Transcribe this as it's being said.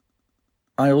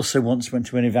I also once went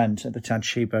to an event at the Tad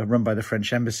Shiba run by the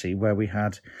French Embassy where we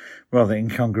had, rather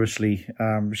incongruously,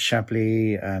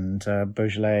 Chablis and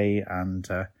Beaujolais and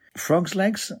frogs'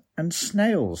 legs and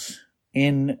snails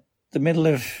in the middle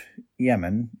of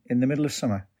Yemen in the middle of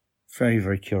summer. Very,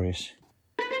 very curious.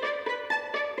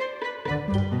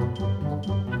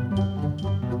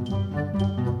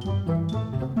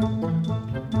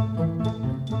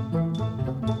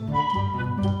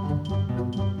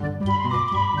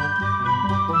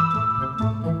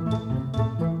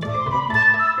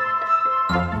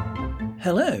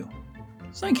 Hello,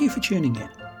 thank you for tuning in.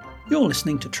 You're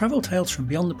listening to Travel Tales from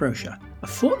Beyond the Brochure, a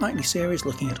fortnightly series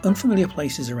looking at unfamiliar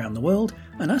places around the world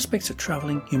and aspects of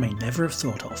travelling you may never have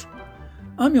thought of.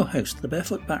 I'm your host, the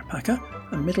Barefoot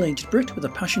Backpacker, a middle-aged Brit with a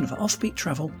passion for offbeat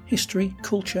travel, history,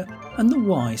 culture and the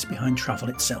whys behind travel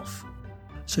itself.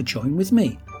 So join with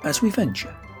me as we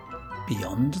venture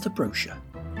beyond the brochure.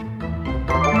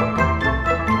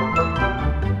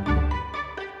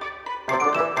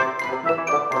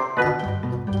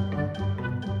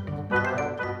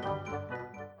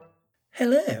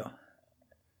 Hello.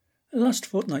 Last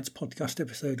fortnight's podcast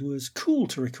episode was cool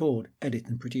to record, edit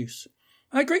and produce.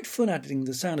 I had great fun editing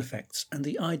the sound effects, and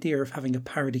the idea of having a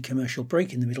parody commercial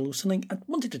break in the middle was something I'd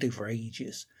wanted to do for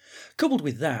ages. Coupled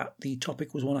with that, the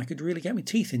topic was one I could really get my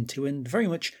teeth into and very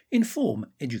much inform,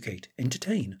 educate,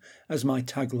 entertain, as my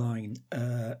tagline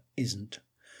isn't.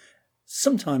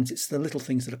 Sometimes it's the little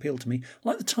things that appeal to me,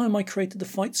 like the time I created the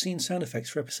fight scene sound effects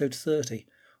for episode 30,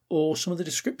 or some of the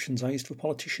descriptions I used for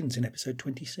politicians in episode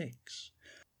 26.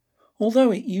 Although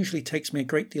it usually takes me a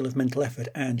great deal of mental effort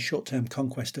and short-term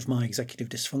conquest of my executive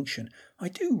dysfunction, I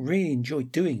do really enjoy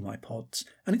doing my pods,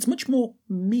 and it's much more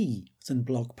me than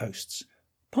blog posts.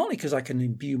 Partly because I can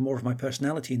imbue more of my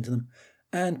personality into them,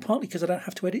 and partly because I don't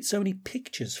have to edit so many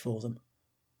pictures for them.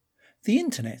 The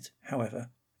internet, however,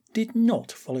 did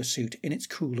not follow suit in its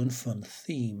cool and fun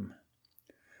theme.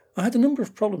 I had a number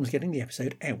of problems getting the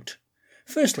episode out.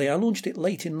 Firstly, I launched it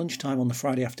late in lunchtime on the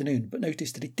Friday afternoon, but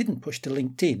noticed that it didn't push to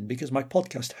LinkedIn because my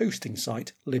podcast hosting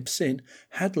site, Libsyn,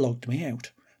 had logged me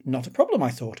out. Not a problem,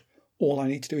 I thought. All I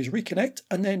need to do is reconnect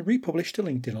and then republish to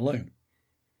LinkedIn alone.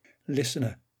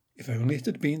 Listener, if only it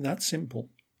had been that simple.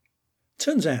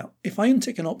 Turns out, if I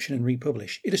untick an option and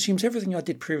republish, it assumes everything I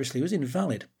did previously was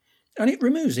invalid, and it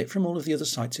removes it from all of the other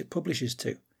sites it publishes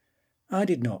to. I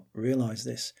did not realise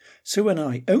this, so when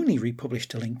I only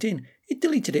republished to LinkedIn, it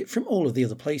deleted it from all of the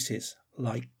other places,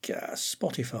 like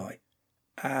Spotify,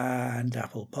 and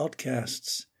Apple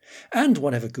Podcasts, and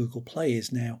whatever Google Play is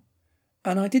now.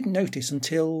 And I didn't notice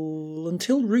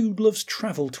until Rude Loves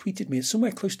Travel tweeted me at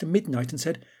somewhere close to midnight and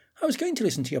said, I was going to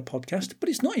listen to your podcast, but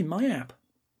it's not in my app.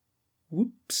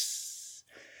 Whoops.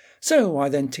 So I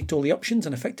then ticked all the options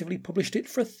and effectively published it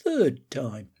for a third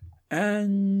time.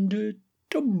 And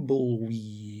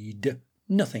tumbleweed.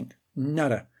 Nothing.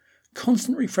 Nada.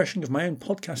 Constant refreshing of my own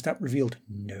podcast app revealed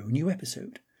no new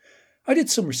episode. I did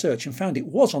some research and found it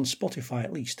was on Spotify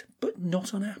at least, but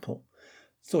not on Apple.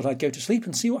 Thought I'd go to sleep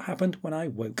and see what happened when I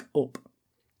woke up.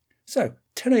 So,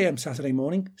 10 a.m. Saturday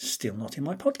morning, still not in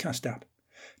my podcast app.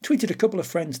 Tweeted a couple of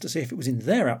friends to see if it was in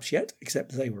their apps yet,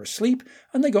 except they were asleep,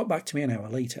 and they got back to me an hour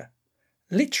later.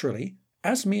 Literally,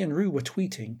 as me and Rue were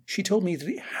tweeting, she told me that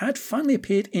it had finally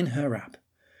appeared in her app.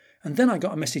 And then I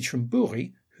got a message from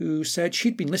Buri, who said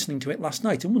she'd been listening to it last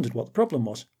night and wondered what the problem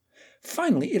was.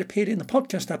 Finally, it appeared in the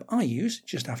podcast app I use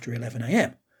just after 11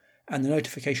 a.m, and the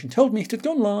notification told me it had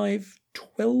gone live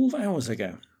 12 hours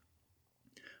ago.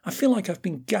 I feel like I've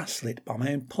been gaslit by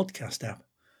my own podcast app.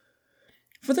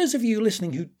 For those of you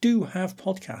listening who do have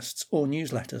podcasts or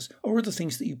newsletters or other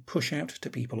things that you push out to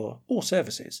people or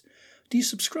services, do you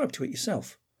subscribe to it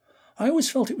yourself? I always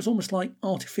felt it was almost like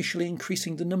artificially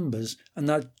increasing the numbers and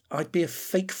that I'd be a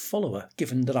fake follower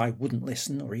given that I wouldn't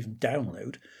listen or even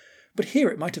download. But here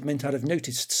it might have meant I'd have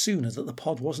noticed sooner that the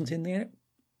pod wasn't in the app.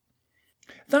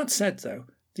 That said, though,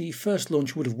 the first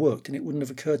launch would have worked and it wouldn't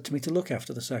have occurred to me to look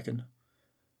after the second.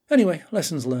 Anyway,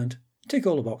 lessons learned. Tick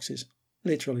all the boxes.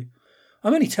 Literally.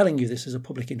 I'm only telling you this as a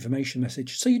public information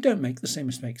message so you don't make the same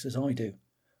mistakes as I do.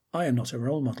 I am not a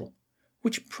role model,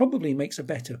 which probably makes a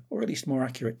better, or at least more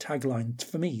accurate tagline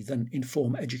for me than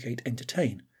inform, educate,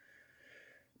 entertain.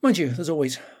 Mind you, as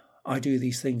always, I do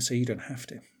these things so you don't have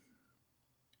to.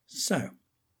 So,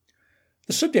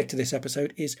 the subject of this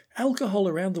episode is alcohol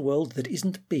around the world that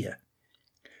isn't beer.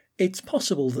 It's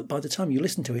possible that by the time you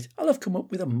listen to it, I'll have come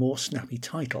up with a more snappy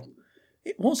title.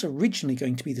 It was originally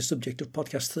going to be the subject of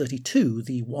podcast 32,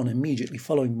 the one immediately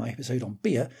following my episode on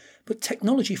beer, but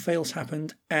technology fails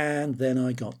happened and then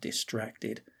I got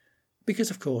distracted. Because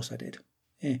of course I did.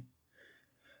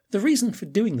 The reason for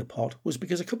doing the pod was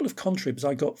because a couple of contribs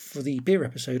I got for the beer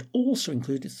episode also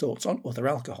included thoughts on other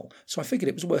alcohol, so I figured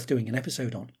it was worth doing an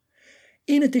episode on.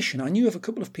 In addition, I knew of a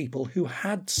couple of people who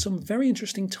had some very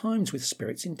interesting times with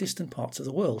spirits in distant parts of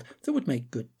the world that would make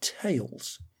good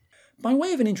tales. By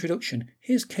way of an introduction,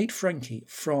 here's Kate Franke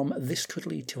from This Could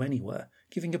Lead to Anywhere,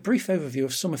 giving a brief overview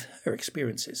of some of her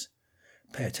experiences.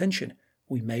 Pay attention,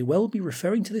 we may well be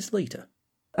referring to this later.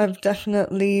 I've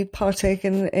definitely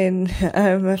partaken in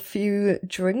a few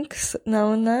drinks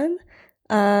now and then,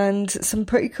 and some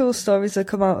pretty cool stories that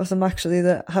come out of them actually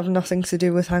that have nothing to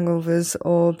do with hangovers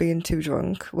or being too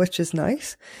drunk, which is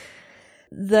nice.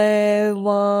 There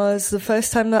was the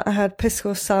first time that I had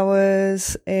pisco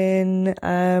sours in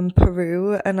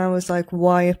Peru, and I was like,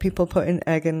 why are people putting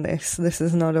egg in this? This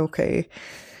is not okay.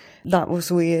 That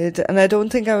was weird, and I don't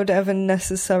think I would ever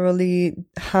necessarily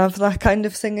have that kind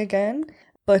of thing again.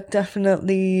 But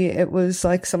definitely it was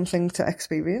like something to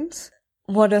experience.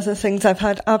 What other things? I've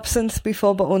had absinthe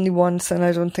before, but only once, and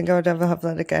I don't think I would ever have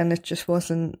that again. It just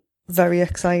wasn't very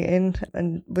exciting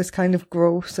and was kind of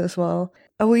gross as well.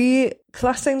 Are we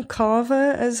classing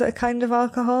Cava as a kind of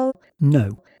alcohol?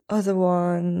 No. Other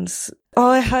ones. Oh,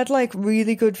 I had like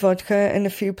really good vodka in a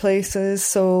few places.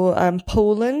 So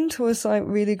Poland was like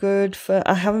really good for,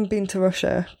 I haven't been to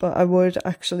Russia, but I would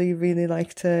actually really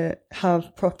like to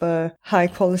have proper high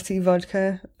quality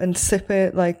vodka and sip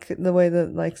it like the way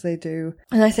that like they do.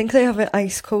 And I think they have it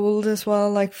ice cold as well,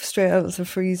 like straight out of the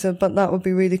freezer, but that would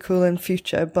be really cool in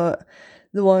future. But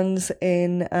the ones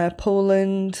in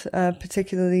Poland,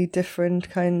 particularly different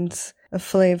kinds of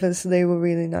flavors, they were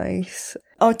really nice.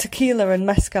 Oh, tequila and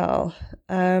mezcal.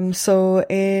 There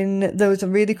was a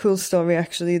really cool story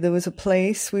actually. There was a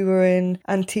place, we were in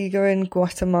Antigua in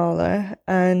Guatemala,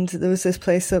 and there was this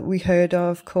place that we heard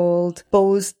of called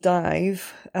Bo's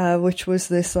Dive, which was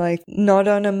this like not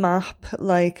on a map,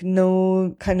 like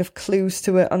no kind of clues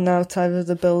to it on the outside of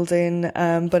the building,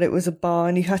 but it was a bar,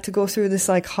 and you had to go through this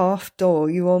like half door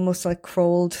you almost like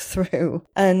crawled through,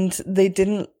 and they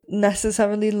didn't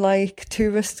necessarily like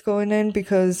tourists going in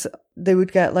because they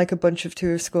would get like a bunch of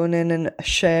tourists going in and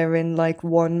sharing like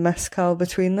one mezcal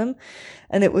between them,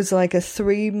 and it was like a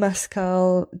 3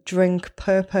 mezcal drink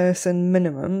per person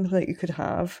minimum that you could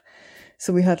have.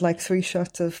 So we had like 3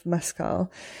 shots of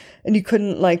mezcal, and you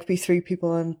couldn't like be 3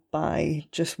 people and buy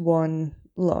just one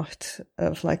lot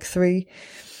of like 3.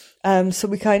 So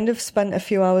we kind of spent a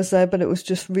few hours there, but it was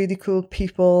just really cool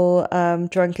people,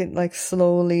 drank it like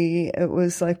slowly. It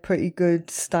was like pretty good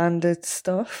standard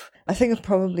stuff. I think I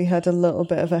probably had a little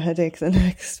bit of a headache the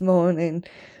next morning,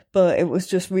 but it was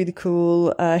just really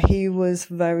cool. He was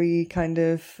very kind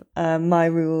of, my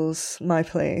rules, my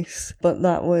place, but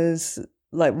that was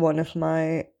like one of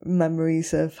my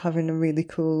memories of having a really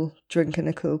cool drink in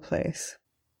a cool place.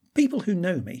 People who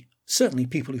know me, certainly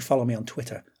people who follow me on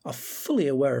Twitter, are fully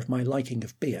aware of my liking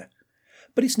of beer,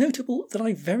 but it's notable that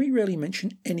I very rarely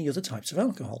mention any other types of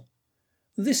alcohol.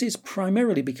 This is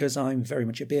primarily because I'm very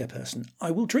much a beer person.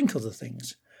 I will drink other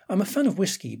things. I'm a fan of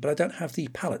whiskey, but I don't have the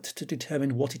palate to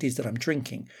determine what it is that I'm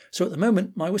drinking. So at the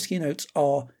moment, my whiskey notes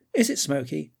are, is it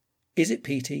smoky? Is it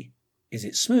peaty? Is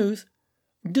it smooth?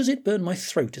 Does it burn my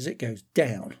throat as it goes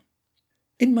down?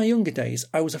 In my younger days,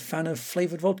 I was a fan of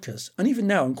flavoured vodkas, and even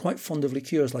now I'm quite fond of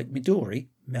liqueurs like Midori,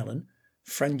 melon,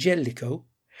 Frangelico,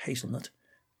 hazelnut,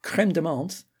 creme de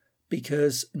menthe,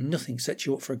 because nothing sets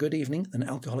you up for a good evening than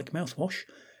alcoholic mouthwash,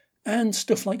 and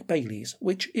stuff like Baileys,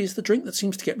 which is the drink that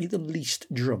seems to get me the least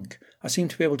drunk. I seem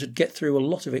to be able to get through a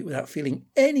lot of it without feeling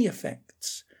any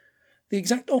effects. The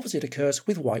exact opposite occurs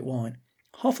with white wine.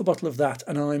 Half a bottle of that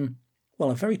and I'm,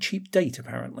 well, a very cheap date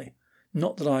apparently.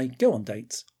 Not that I go on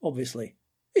dates, obviously.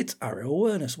 It's Aro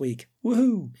Awareness Week.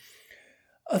 Woohoo!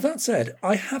 That said,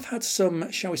 I have had some,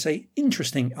 shall we say,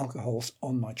 interesting alcohols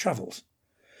on my travels.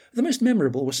 The most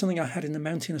memorable was something I had in the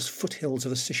mountainous foothills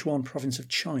of the Sichuan province of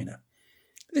China.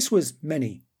 This was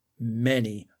many,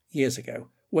 many years ago,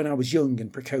 when I was young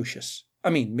and precocious. I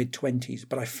mean, mid-20s,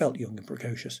 but I felt young and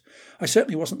precocious. I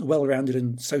certainly wasn't the well-rounded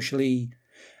and socially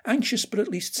anxious, but at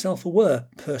least self-aware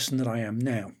person that I am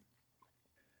now.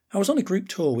 I was on a group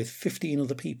tour with 15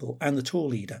 other people and the tour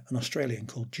leader, an Australian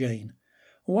called Jane.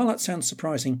 While that sounds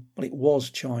surprising, well, it was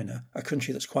China, a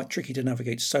country that's quite tricky to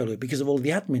navigate solo because of all the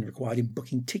admin required in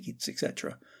booking tickets,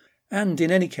 etc. And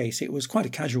in any case, it was quite a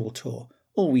casual tour.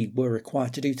 All we were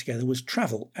required to do together was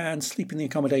travel and sleep in the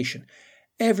accommodation.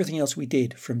 Everything else we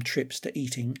did, from trips to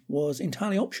eating, was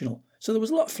entirely optional, so there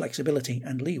was a lot of flexibility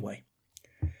and leeway.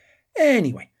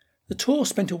 Anyway, the tour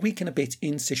spent a week and a bit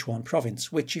in Sichuan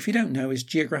province, which, if you don't know, is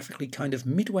geographically kind of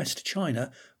Midwest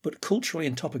China, but culturally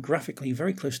and topographically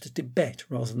very close to Tibet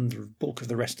rather than the bulk of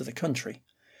the rest of the country.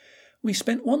 We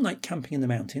spent one night camping in the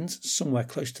mountains, somewhere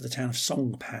close to the town of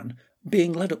Songpan,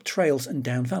 being led up trails and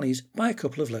down valleys by a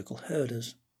couple of local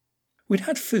herders. We'd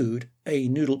had food, a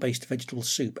noodle-based vegetable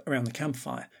soup, around the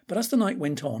campfire, but as the night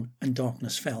went on and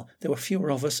darkness fell, there were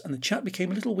fewer of us and the chat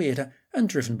became a little weirder and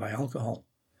driven by alcohol.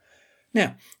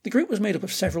 Now, the group was made up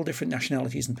of several different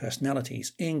nationalities and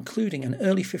personalities, including an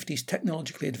early 50s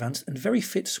technologically advanced and very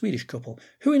fit Swedish couple,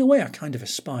 who in a way I kind of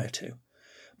aspire to.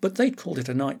 But they'd called it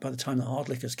a night by the time the hard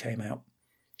liquors came out.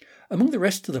 Among the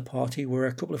rest of the party were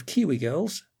a couple of Kiwi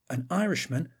girls, an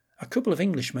Irishman, a couple of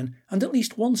Englishmen, and at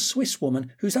least one Swiss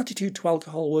woman whose attitude to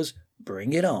alcohol was,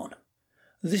 bring it on.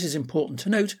 This is important to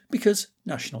note because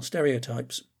national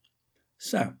stereotypes.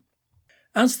 So,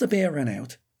 as the beer ran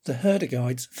out, the herder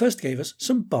guides first gave us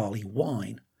some barley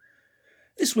wine.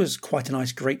 This was quite a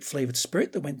nice grape-flavoured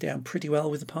spirit that went down pretty well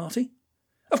with the party.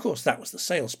 Of course, that was the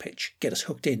sales pitch, get us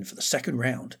hooked in for the second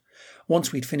round.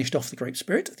 Once we'd finished off the grape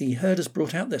spirit, the herders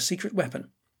brought out their secret weapon,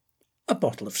 a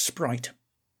bottle of Sprite,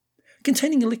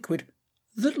 containing a liquid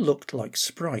that looked like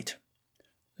Sprite.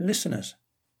 Listeners,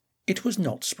 it was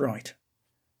not Sprite.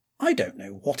 I don't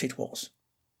know what it was.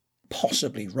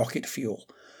 Possibly rocket fuel.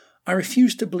 I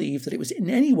refuse to believe that it was in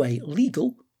any way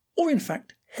legal or in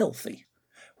fact healthy.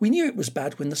 We knew it was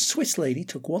bad when the Swiss lady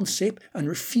took one sip and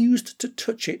refused to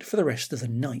touch it for the rest of the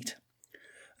night.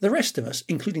 The rest of us,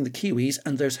 including the Kiwis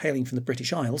and those hailing from the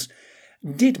British Isles,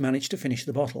 did manage to finish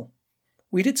the bottle.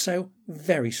 We did so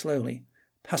very slowly,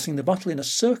 passing the bottle in a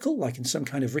circle like in some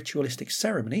kind of ritualistic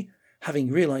ceremony, having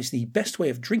realised the best way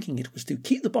of drinking it was to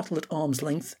keep the bottle at arm's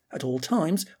length at all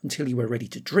times until you were ready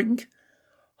to drink,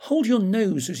 hold your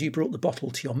nose as you brought the bottle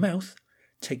to your mouth,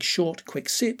 take short, quick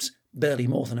sips, barely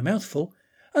more than a mouthful,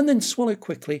 and then swallow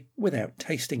quickly without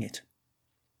tasting it.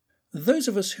 Those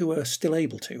of us who were still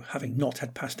able to, having not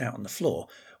had passed out on the floor,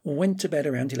 went to bed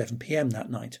around 11 p.m. that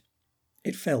night.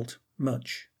 It felt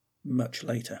much, much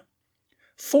later.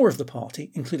 4 of the party,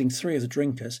 including 3 of the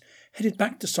drinkers, headed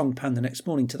back to Songpan the next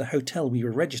morning to the hotel we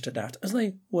were registered at, as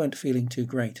they weren't feeling too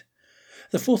great.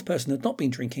 The 4th person had not been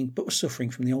drinking, but was suffering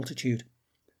from the altitude.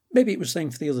 Maybe it was the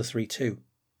same for the other 3 too.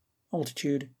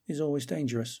 Altitude is always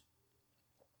dangerous.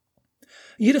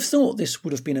 You'd have thought this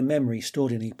would have been a memory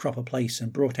stored in a proper place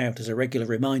and brought out as a regular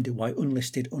reminder why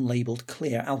unlisted, unlabelled,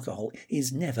 clear alcohol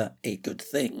is never a good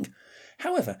thing.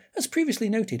 However, as previously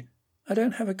noted, I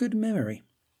don't have a good memory.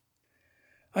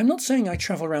 I'm not saying I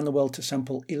travel around the world to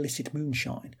sample illicit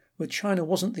moonshine, but China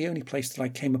wasn't the only place that I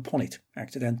came upon it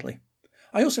accidentally.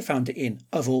 I also found it in,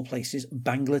 of all places,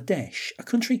 Bangladesh, a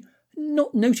country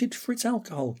not noted for its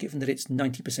alcohol, given that it's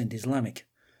 90% Islamic.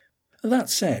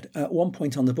 That said, at one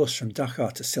point on the bus from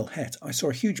Dhaka to Sylhet, I saw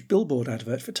a huge billboard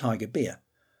advert for Tiger beer.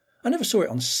 I never saw it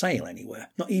on sale anywhere,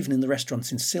 not even in the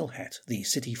restaurants in Sylhet, the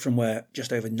city from where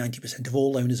just over 90% of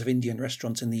all owners of Indian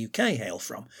restaurants in the UK hail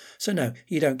from. So no,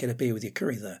 you don't get a beer with your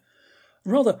curry there.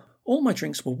 Rather, all my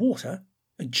drinks were water,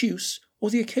 a juice, or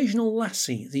the occasional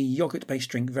lassi, the yoghurt-based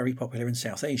drink very popular in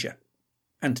South Asia.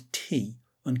 And tea,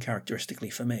 uncharacteristically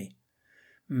for me.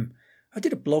 I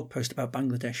did a blog post about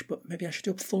Bangladesh, but maybe I should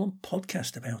do a full-on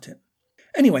podcast about it.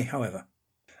 Anyway, however,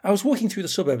 I was walking through the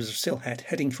suburbs of Sylhet,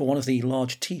 heading for one of the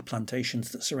large tea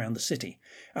plantations that surround the city,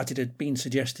 as it had been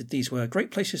suggested these were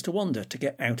great places to wander to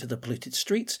get out of the polluted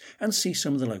streets and see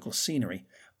some of the local scenery,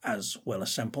 as well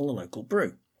as sample the local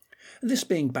brew. This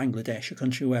being Bangladesh, a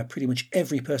country where pretty much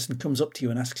every person comes up to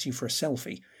you and asks you for a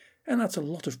selfie, and that's a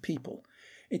lot of people.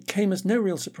 It came as no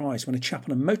real surprise when a chap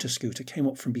on a motor scooter came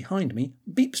up from behind me,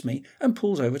 beeps me, and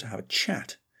pulls over to have a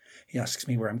chat. He asks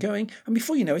me where I'm going, and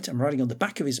before you know it, I'm riding on the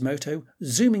back of his moto,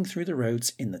 zooming through the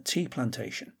roads in the tea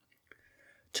plantation.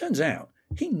 Turns out,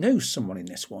 he knows someone in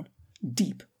this one,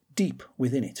 deep, deep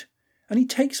within it, and he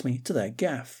takes me to their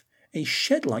gaff, a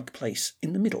shed-like place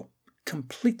in the middle,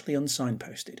 completely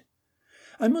unsignposted.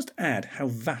 I must add how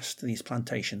vast these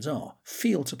plantations are,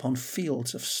 fields upon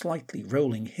fields of slightly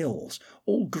rolling hills,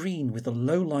 all green with the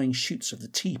low-lying shoots of the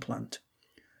tea plant,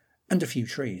 and a few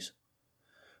trees.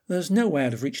 There's no way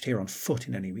I'd have reached here on foot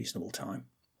in any reasonable time.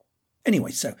 Anyway,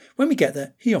 so when we get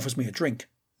there, he offers me a drink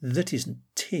that isn't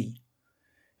tea.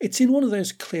 It's in one of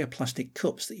those clear plastic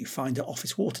cups that you find at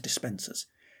office water dispensers,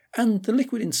 and the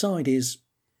liquid inside is,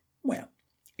 well,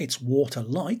 it's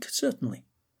water-like, certainly.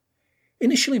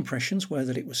 Initial impressions were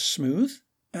that it was smooth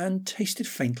and tasted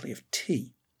faintly of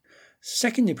tea.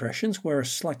 Second impressions were a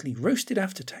slightly roasted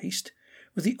aftertaste,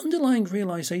 with the underlying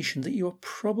realisation that you are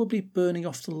probably burning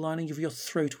off the lining of your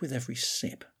throat with every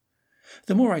sip.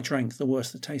 The more I drank, the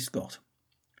worse the taste got.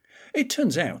 It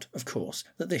turns out, of course,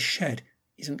 that this shed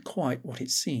isn't quite what it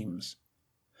seems.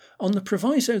 On the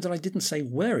proviso that I didn't say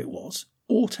where it was,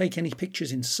 or take any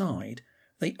pictures inside,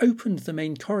 they opened the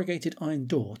main corrugated iron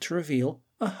door to reveal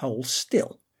a whole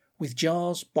still, with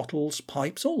jars, bottles,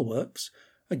 pipes, all the works,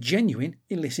 a genuine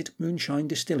illicit moonshine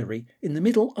distillery in the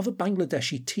middle of a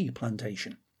Bangladeshi tea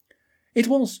plantation. It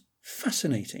was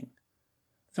fascinating,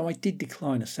 though I did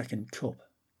decline a second cup.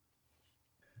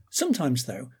 Sometimes,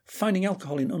 though, finding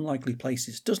alcohol in unlikely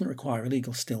places doesn't require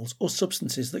illegal stills or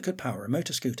substances that could power a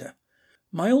motor scooter.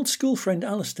 My old school friend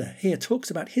Alistair here talks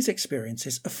about his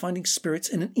experiences of finding spirits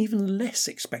in an even less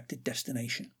expected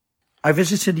destination. I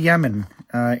visited Yemen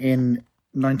in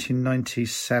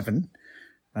 1997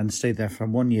 and stayed there for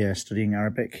 1 year studying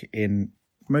Arabic,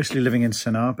 mostly living in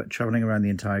Sana'a but travelling around the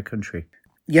entire country.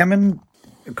 Yemen,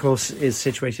 of course, is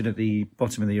situated at the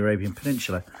bottom of the Arabian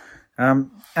Peninsula.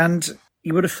 And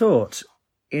you would have thought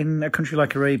in a country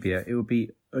like Arabia it would be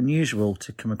unusual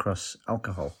to come across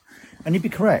alcohol. And you'd be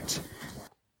correct.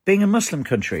 Being a Muslim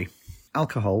country,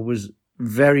 alcohol was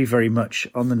very, very much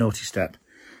on the naughty step.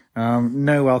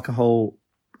 No alcohol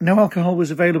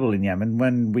was available in Yemen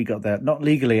when we got there, not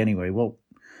legally anyway. Well,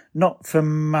 not for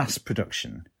mass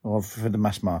production or for the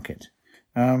mass market,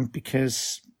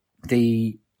 because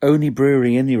the only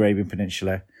brewery in the Arabian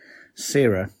Peninsula,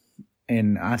 Sira,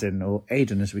 in Aden, or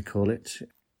Aden as we call it,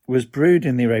 was brewed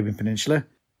in the Arabian Peninsula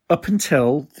up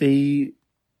until the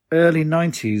early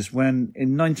 90s, when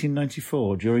in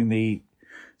 1994, during the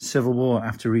Civil War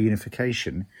after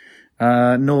reunification,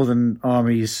 northern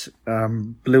armies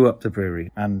blew up the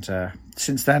brewery. And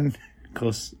since then, of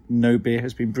course, no beer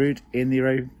has been brewed in the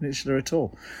Arabian Peninsula at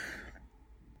all.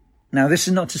 Now, this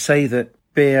is not to say that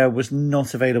beer was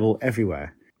not available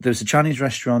everywhere. There was a Chinese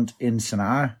restaurant in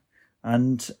Sana'a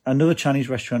and another Chinese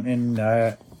restaurant in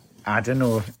Aden,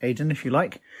 or Aden if you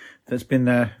like, that's been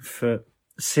there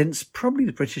since probably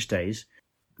the British days.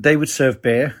 They would serve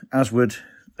beer, as would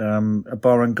a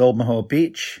bar on Goldmahor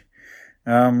Beach,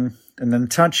 and then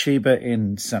Taj Sheba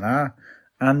in Sana'a,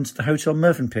 and the Hotel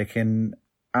Mövenpick in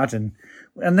Aden.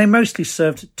 And they mostly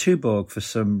served Tuborg for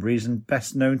some reason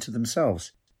best known to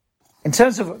themselves. In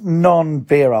terms of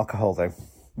non-beer alcohol, though,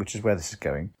 which is where this is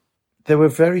going, there were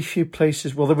very few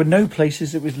places, well, there were no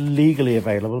places that was legally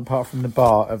available apart from the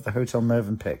bar of the Hotel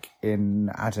Mövenpick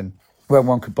in Aden, where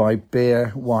one could buy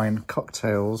beer, wine,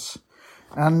 cocktails,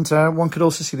 and one could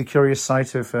also see the curious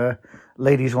sight of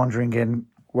ladies wandering in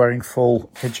wearing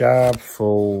full hijab,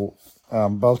 full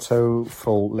balto,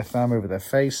 full litham over their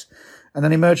face, and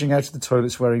then emerging out of the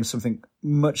toilets wearing something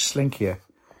much slinkier.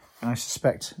 And I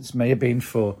suspect this may have been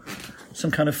for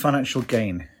some kind of financial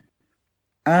gain.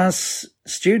 As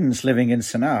students living in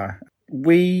Sana'a,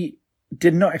 we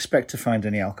did not expect to find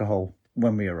any alcohol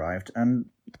when we arrived, and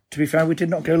to be fair, we did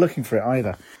not go looking for it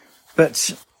either.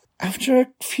 But after a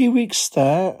few weeks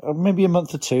there, or maybe a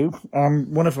month or two,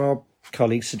 one of our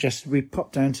colleagues suggested we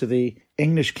pop down to the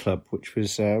English club, which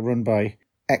was run by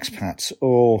expats,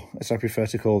 or as I prefer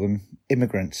to call them,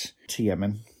 immigrants to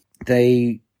Yemen.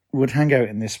 They would hang out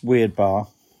in this weird bar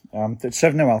that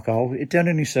served no alcohol. It did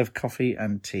only serve coffee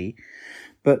and tea,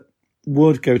 but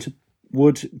would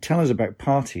tell us about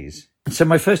parties. So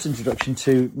my first introduction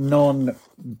to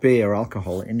non-beer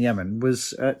alcohol in Yemen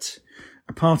was at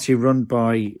a party run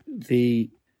by the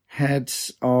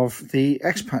heads of the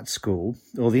expat school,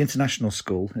 or the international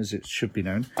school, as it should be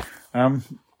known,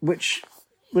 which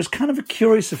was kind of a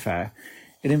curious affair.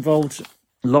 It involved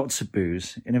lots of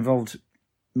booze. It involved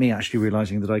me actually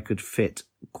realising that I could fit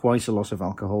quite a lot of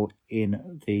alcohol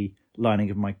in the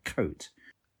lining of my coat.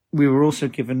 We were also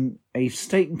given a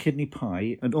steak and kidney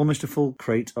pie and almost a full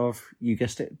crate of, you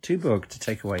guessed it, Tuborg to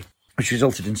take away, which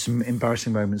resulted in some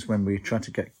embarrassing moments when we tried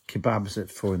to get kebabs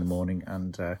at 4 a.m.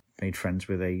 and made friends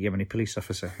with a Yemeni police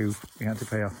officer who we had to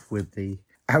pay off with the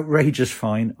outrageous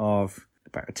fine of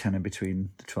about a tenner between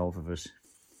the 12 of us.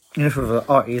 Enough of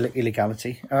our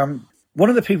illegality. One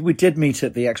of the people we did meet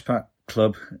at the expat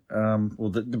club, or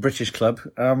the British club,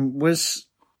 was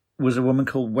a woman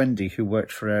called Wendy who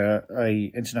worked for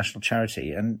a international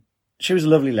charity, and she was a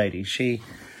lovely lady. She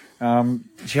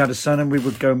had a son, and we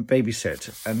would go and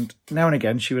babysit, and now and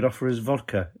again she would offer us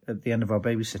vodka at the end of our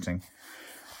babysitting.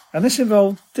 And this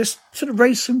sort of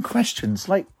raised some questions,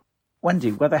 like,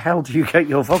 Wendy, where the hell do you get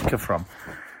your vodka from?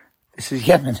 This is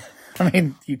Yemen. I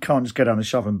mean, you can't just go down the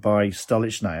shop and buy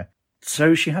Stolichnaya.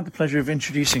 So she had the pleasure of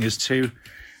introducing us to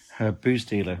her booze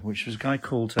dealer, which was a guy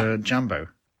called Jambo.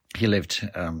 He lived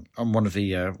on one of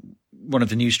the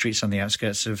new streets on the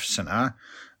outskirts of Sana'a,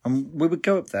 and we would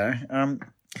go up there,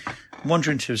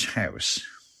 wander into his house.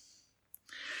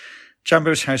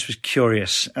 Jambo's house was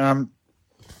curious.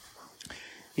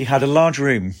 He had a large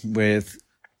room with,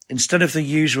 instead of the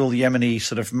usual Yemeni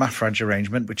sort of mafraj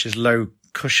arrangement, which is low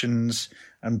cushions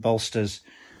and bolsters,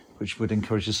 which would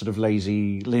encourage a sort of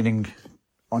lazy, leaning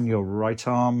on your right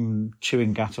arm,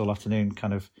 chewing gat all afternoon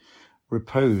kind of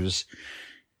repose.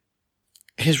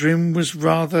 His room was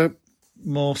rather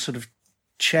more sort of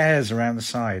chairs around the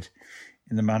side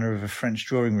in the manner of a French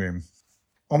drawing room.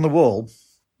 On the wall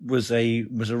was a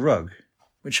rug,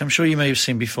 which I'm sure you may have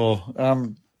seen before.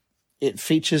 It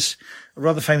features a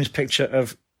rather famous picture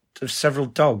of several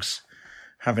dogs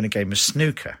having a game of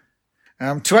snooker.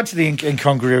 To add to the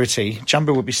incongruity,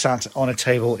 Jambo would be sat on a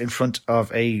table in front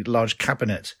of a large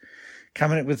cabinet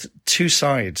with two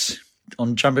sides.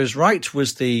 On Jambo's right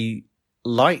was the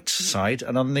light side,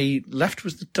 and on the left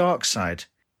was the dark side.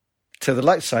 So the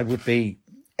light side would be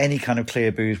any kind of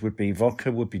clear booze, would be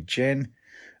vodka, would be gin,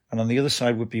 and on the other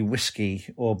side would be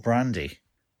whiskey or brandy.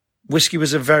 Whiskey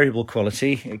was a variable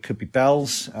quality. It could be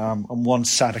Bell's. On one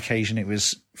sad occasion, it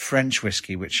was French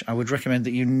whiskey, which I would recommend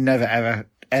that you never,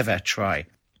 ever try.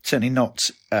 Certainly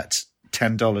not at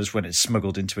 $10 when it's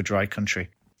smuggled into a dry country.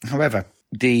 However,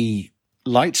 the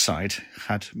light side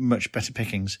had much better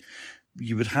pickings.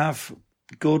 You would have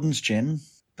Gordon's gin,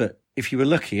 but if you were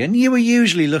lucky, and you were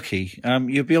usually lucky,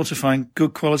 you'd be able to find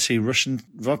good quality Russian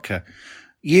vodka,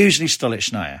 usually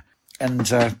Stolichnaya. And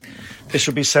this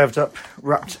would be served up,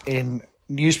 wrapped in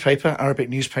newspaper, Arabic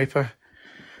newspaper,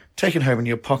 taken home in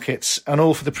your pockets, and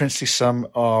all for the princely sum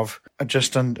of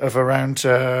around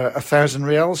 1,000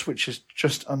 rials, which is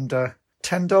just under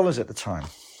 $10 at the time.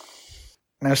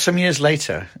 Now, some years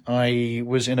later, I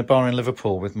was in a bar in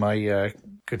Liverpool with my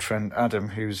good friend Adam,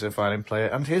 who's a violin player,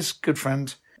 and his good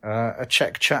friend, a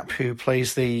Czech chap who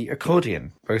plays the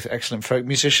accordion, both excellent folk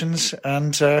musicians,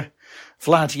 and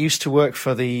Vlad used to work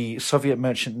for the Soviet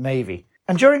Merchant Navy.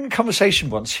 And during a conversation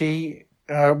once, we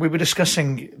were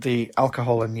discussing the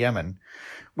alcohol in Yemen,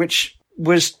 which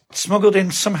was smuggled in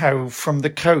somehow from the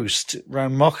coast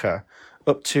around Mocha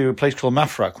up to a place called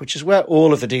Mafraq, which is where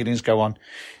all of the dealings go on.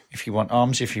 If you want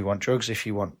arms, if you want drugs, if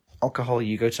you want alcohol,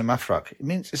 you go to Mafraq. It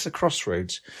means it's a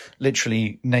crossroads.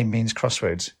 Literally, name means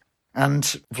crossroads. And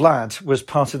Vlad was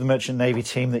part of the Merchant Navy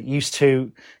team that used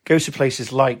to go to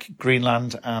places like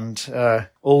Greenland and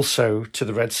also to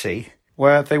the Red Sea,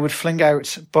 where they would fling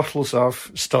out bottles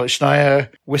of Stolichnaya,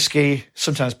 whiskey,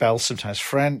 sometimes Bell's, sometimes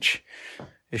French,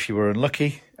 if you were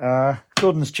unlucky,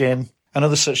 Gordon's gin, and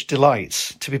other such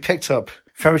delights to be picked up,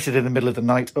 ferreted in the middle of the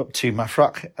night up to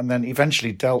Mafraq, and then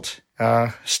eventually dealt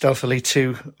stealthily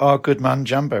to our good man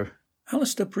Jambo.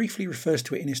 Alistair briefly refers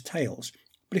to it in his tales,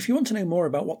 but if you want to know more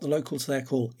about what the locals there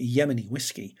call Yemeni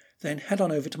whiskey, then head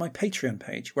on over to my Patreon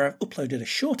page, where I've uploaded a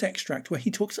short extract where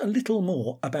he talks a little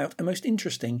more about a most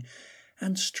interesting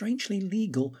and strangely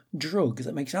legal drug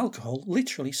that makes alcohol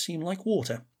literally seem like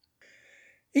water.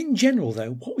 In general,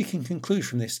 though, what we can conclude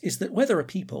from this is that where there are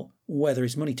people, where there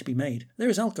is money to be made, there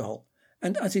is alcohol.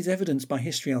 And as is evidenced by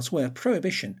history elsewhere,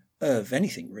 prohibition, of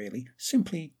anything really,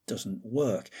 simply doesn't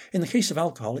work. In the case of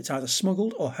alcohol, it's either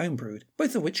smuggled or homebrewed,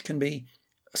 both of which can be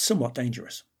somewhat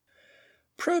dangerous.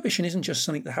 Prohibition isn't just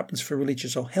something that happens for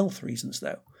religious or health reasons,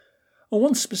 though.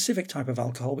 One specific type of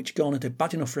alcohol which garnered a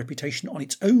bad enough reputation on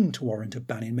its own to warrant a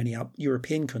ban in many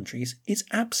European countries is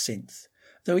absinthe,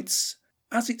 though it's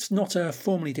not a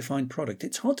formally defined product,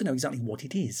 it's hard to know exactly what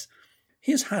it is.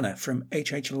 Here's Hannah from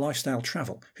HH Lifestyle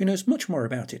Travel, who knows much more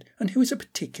about it and who is a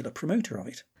particular promoter of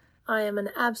it. I am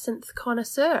an absinthe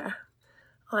connoisseur.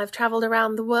 I've travelled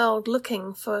around the world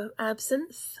looking for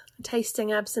absinthe,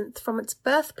 tasting absinthe from its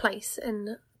birthplace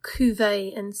in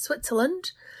Cuvée in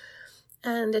Switzerland,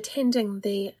 and attending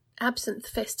the Absinthe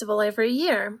Festival every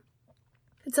year.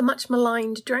 It's a much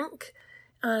maligned drink,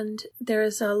 and there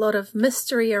is a lot of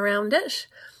mystery around it,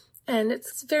 and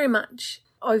it's very much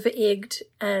over-egged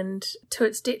and to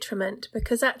its detriment,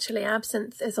 because actually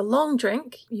absinthe is a long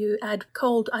drink. You add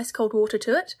ice cold water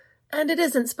to it, and it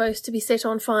isn't supposed to be set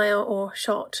on fire or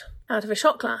shot out of a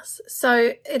shot glass.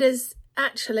 So it is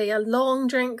actually a long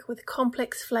drink with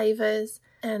complex flavours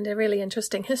and a really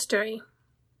interesting history.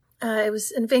 It was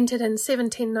invented in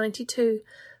 1792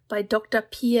 by Dr.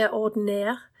 Pierre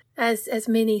Ordinaire, as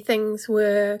many things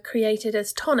were created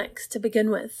as tonics to begin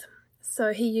with.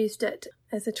 So he used it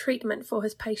as a treatment for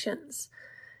his patients.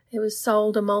 It was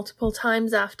sold multiple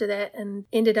times after that and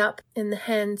ended up in the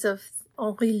hands of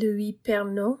Henri Louis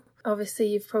Pernod. Obviously,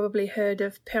 you've probably heard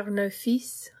of Pernod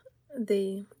Fils,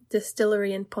 the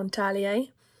distillery in Pontarlier.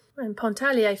 And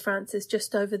Pontarlier, France, is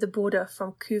just over the border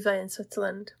from Cuvée in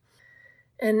Switzerland.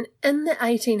 And in the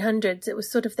 1800s, it was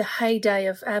sort of the heyday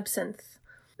of absinthe.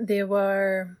 There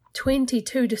were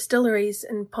 22 distilleries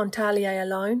in Pontarlier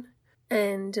alone,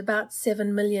 and about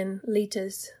 7 million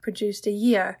litres produced a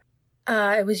year.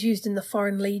 It was used in the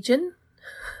Foreign Legion,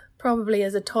 probably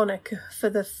as a tonic for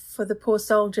the poor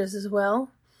soldiers as well.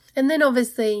 And then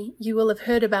obviously you will have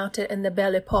heard about it in the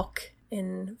Belle Epoque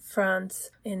in France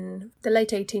in the late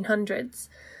 1800s,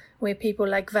 where people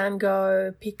like Van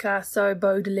Gogh, Picasso,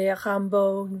 Baudelaire,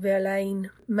 Rimbaud, Verlaine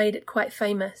made it quite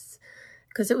famous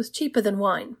because it was cheaper than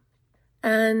wine.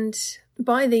 And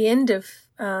by the end of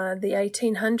the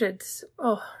 1800s,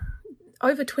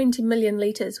 over 20 million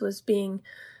litres was being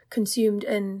consumed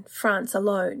in France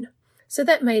alone. So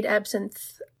that made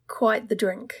absinthe quite the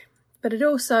drink. But it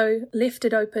also left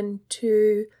it open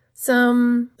to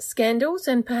some scandals,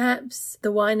 and perhaps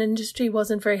the wine industry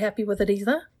wasn't very happy with it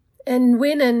either. And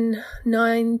when in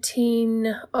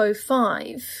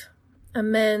 1905, a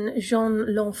man, Jean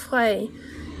Lanfray,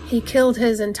 he killed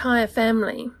his entire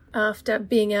family after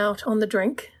being out on the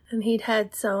drink, and he'd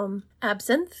had some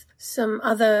absinthe, some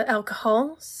other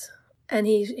alcohols, and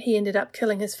he ended up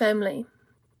killing his family.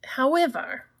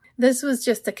 However, this was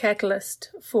just a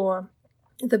catalyst for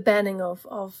the banning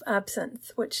of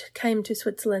absinthe, which came to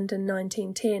Switzerland in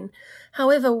 1910.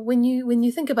 However, when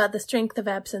you think about the strength of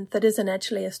absinthe, it isn't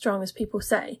actually as strong as people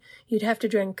say. You'd have to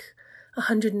drink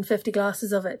 150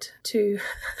 glasses of it to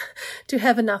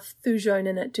have enough thujone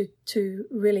in it to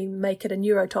really make it a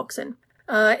neurotoxin.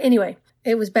 Anyway,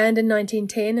 it was banned in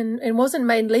 1910 and wasn't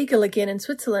made legal again in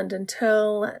Switzerland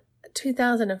until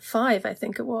 2005, I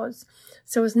think it was.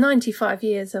 So it was 95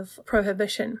 years of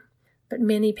prohibition. But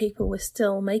many people were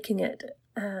still making it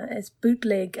as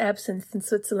bootleg absinthe in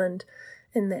Switzerland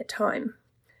in that time.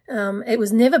 It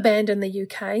was never banned in the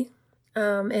UK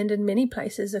and in many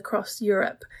places across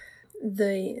Europe.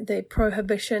 The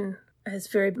prohibition has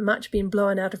very much been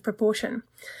blown out of proportion.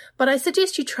 But I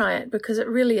suggest you try it because it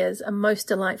really is a most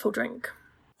delightful drink.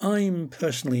 I'm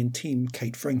personally in Team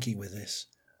Kate Frankie with this.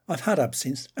 I've had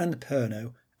absinthe and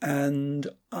Pernod, and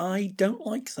I don't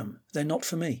like them. They're not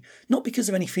for me. Not because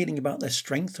of any feeling about their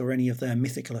strength or any of their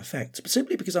mythical effects, but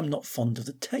simply because I'm not fond of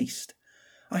the taste.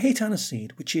 I hate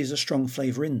aniseed, which is a strong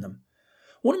flavour in them.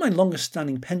 One of my longest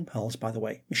standing pen pals, by the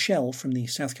way, Michelle from the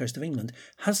south coast of England,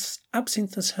 has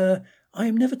absinthe as her "I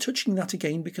am never touching that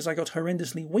again because I got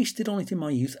horrendously wasted on it in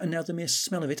my youth and now the mere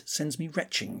smell of it sends me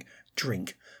retching"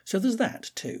 drink. So there's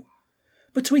that too.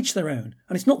 But to each their own,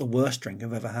 and it's not the worst drink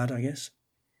I've ever had, I guess.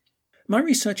 My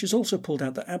research has also pulled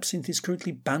out that absinthe is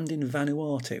currently banned in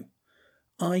Vanuatu.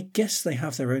 I guess they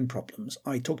have their own problems.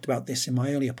 I talked about this in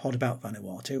my earlier pod about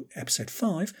Vanuatu, episode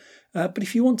 5, but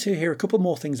if you want to hear a couple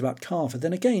more things about Kava,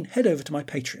 then again, head over to my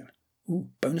Patreon. Ooh,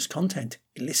 bonus content,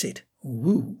 illicit,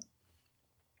 ooh.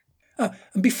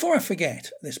 And before I forget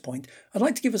at this point, I'd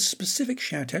like to give a specific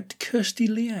shout out to Kirsty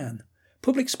Leanne,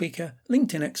 public speaker,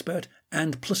 LinkedIn expert,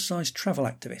 and plus-size travel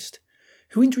activist,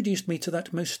 who introduced me to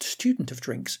that most student of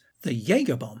drinks, the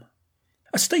Jägerbomb.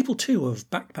 A staple too of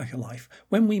backpacker life.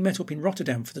 When we met up in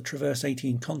Rotterdam for the Traverse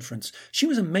 18 conference, she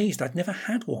was amazed I'd never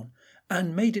had one,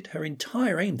 and made it her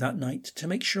entire aim that night to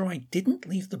make sure I didn't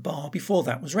leave the bar before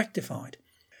that was rectified.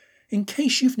 In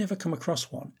case you've never come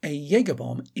across one, a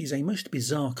Jägerbomb is a most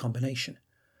bizarre combination.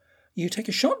 You take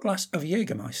a shot glass of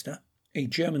Jägermeister, a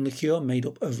German liqueur made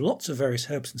up of lots of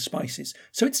various herbs and spices,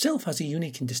 so itself has a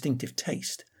unique and distinctive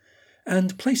taste,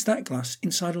 and place that glass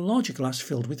inside a larger glass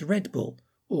filled with Red Bull,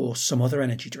 or some other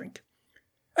energy drink.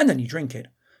 And then you drink it,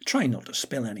 trying not to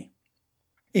spill any.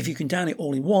 If you can down it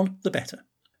all in one, the better.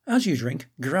 As you drink,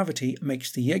 gravity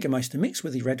makes the Jägermeister mix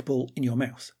with the Red Bull in your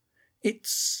mouth.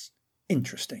 It's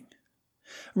interesting.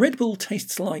 Red Bull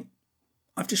tastes like,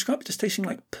 I've described it as tasting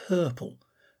like purple,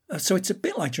 so it's a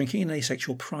bit like drinking an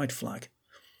asexual pride flag.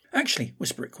 Actually,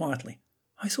 whisper it quietly,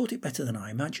 I thought it better than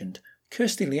I imagined.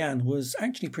 Kirsty Leanne was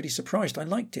actually pretty surprised I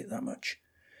liked it that much.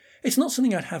 It's not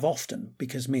something I'd have often,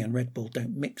 because me and Red Bull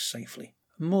don't mix safely.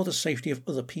 More the safety of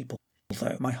other people,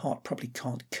 although my heart probably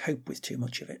can't cope with too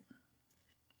much of it.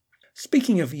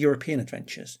 Speaking of European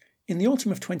adventures, in the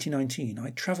autumn of 2019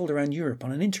 I travelled around Europe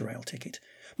on an Interrail ticket.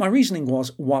 My reasoning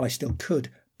was, while I still could,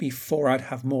 before I'd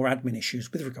have more admin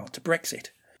issues with regard to Brexit.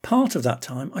 Part of that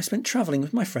time I spent travelling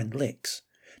with my friend Lix.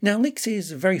 Now Lix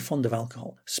is very fond of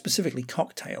alcohol, specifically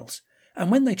cocktails, and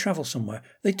when they travel somewhere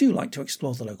they do like to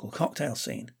explore the local cocktail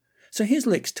scene. So here's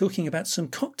Lix talking about some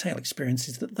cocktail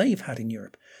experiences that they've had in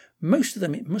Europe. Most of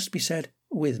them, it must be said,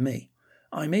 with me.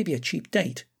 I may be a cheap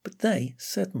date, but they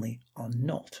certainly are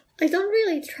not. I don't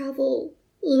really travel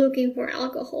looking for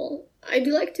alcohol. I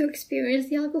do like to experience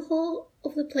the alcohol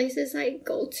of the places I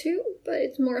go to, but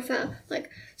it's more of a,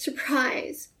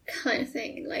 surprise kind of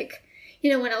thing.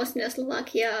 When I was in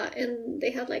Slovakia and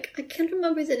they had, I can't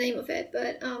remember the name of it,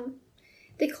 but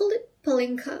they called it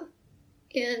Palinka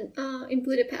in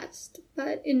Budapest.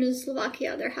 But in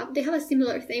Slovakia, they have a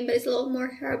similar thing, but it's a little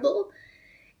more herbal,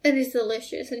 and it's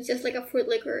delicious, and it's just like a fruit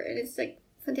liquor, and it's,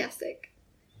 fantastic.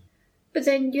 But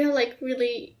then you have like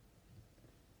really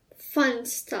fun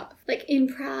stuff. Like in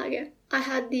Prague, I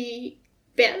had the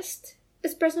best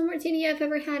espresso martini I've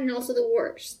ever had, and also the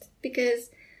worst,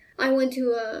 because I went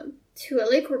to a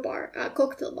liquor bar, a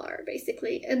cocktail bar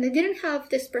basically, and they didn't have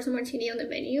the espresso martini on the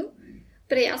menu,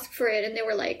 but I asked for it and they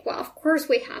were like, well, of course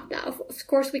we have that, of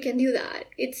course we can do that,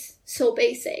 it's so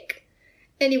basic.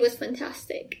 And it was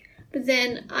fantastic. But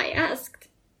then I asked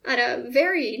at a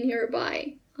very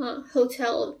nearby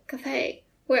hotel cafe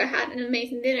where I had an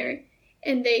amazing dinner,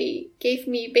 and they gave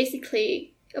me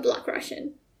basically a Black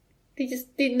Russian. They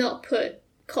just did not put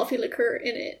coffee liqueur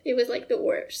in it. It was like the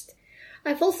worst.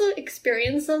 I've also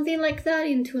experienced something like that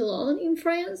in Toulon in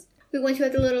France. We went to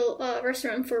a little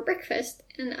restaurant for breakfast,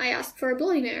 and I asked for a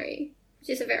Bloody Mary, which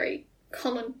is a very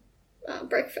common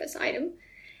breakfast item.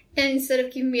 And instead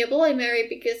of giving me a Bloody Mary,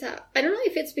 because I don't know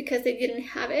if it's because they didn't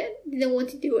have it, didn't want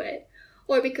to do it,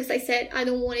 or because I said I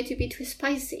don't want it to be too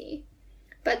spicy,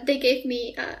 but they gave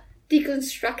me a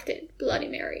deconstructed Bloody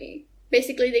Mary.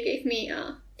 Basically, they gave me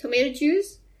tomato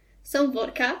juice, some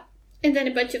vodka, and then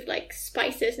a bunch of like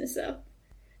spices and stuff.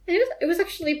 And it was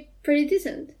actually pretty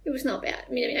decent. It was not bad.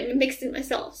 I mean, I mixed it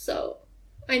myself, so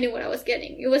I knew what I was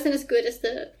getting. It wasn't as good as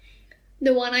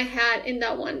the one I had in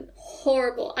that one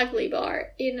horrible, ugly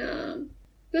bar in,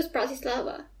 it was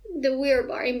Bratislava. The weird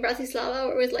bar in Bratislava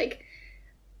where it was like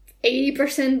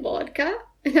 80% vodka.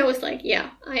 And I was like,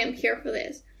 yeah, I am here for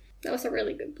this. That was a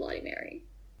really good Bloody Mary.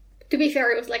 To be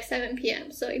fair, it was like 7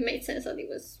 p.m, so it made sense that it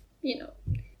was,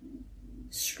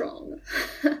 strong.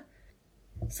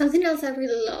 Something else I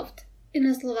really loved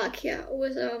in Slovakia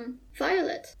was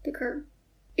violet liqueur.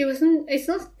 It's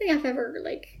not something I've ever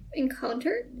like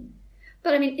encountered,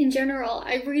 but I mean in general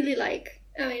I really like,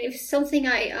 if something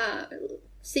I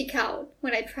seek out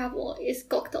when I travel is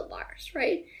cocktail bars,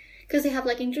 right? Because they have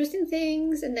like interesting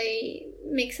things and they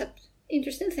mix up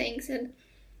interesting things, and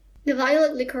the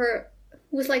violet liqueur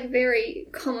was like very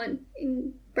common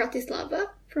in Bratislava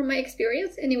from my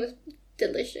experience, and it was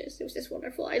delicious. It was just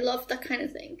wonderful. I love that kind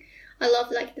of thing. I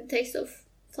love like the taste of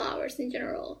flowers in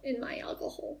general in my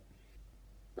alcohol.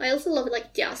 I also love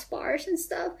like jazz bars and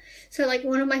stuff. So like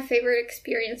one of my favorite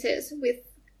experiences with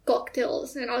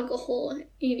cocktails and alcohol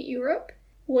in Europe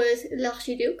was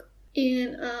L'Archiduc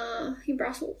in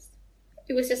Brussels.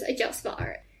 It was just a jazz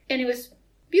bar, and it was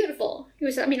beautiful. I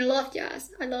love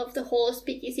jazz. I love the whole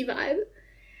speakeasy vibe.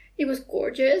 It was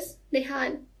gorgeous. They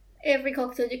had every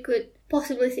cocktail you could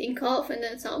possibly think of, and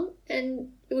then some.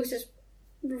 And it was just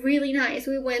really nice.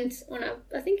 We went on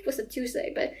I think it was a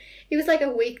Tuesday, but it was like a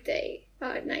weekday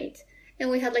night. And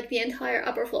we had like the entire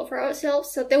upper floor for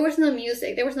ourselves. So there was no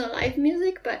music. There was no live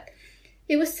music, but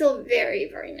it was still very,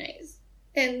 very nice.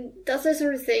 And that's the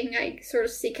sort of thing I sort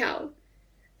of seek out.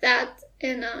 That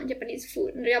and Japanese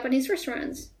food and Japanese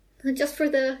restaurants. Just for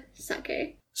the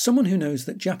sake. Someone who knows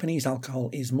that Japanese alcohol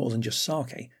is more than just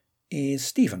sake is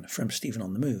Stephen from Stephen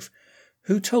on the Move,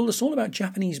 who told us all about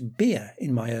Japanese beer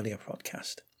in my earlier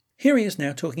podcast. Here he is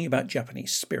now talking about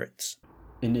Japanese spirits.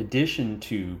 In addition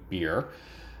to beer,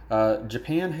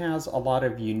 Japan has a lot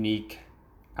of unique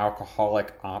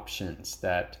alcoholic options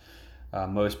that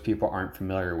most people aren't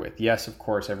familiar with. Yes, of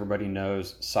course, everybody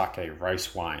knows sake,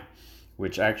 rice wine,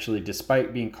 which actually,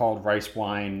 despite being called rice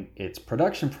wine, its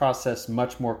production process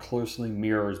much more closely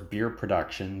mirrors beer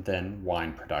production than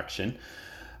wine production.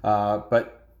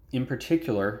 But in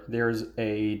particular, there's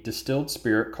a distilled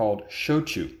spirit called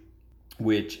shochu,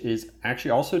 which is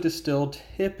actually also distilled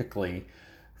typically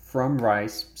from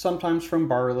rice, sometimes from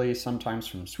barley, sometimes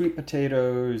from sweet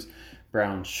potatoes,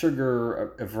 brown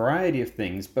sugar, a variety of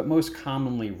things, but most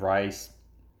commonly rice.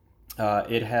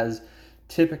 It has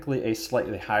typically a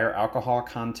slightly higher alcohol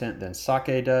content than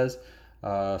sake does.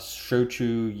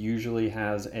 Shochu usually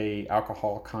has a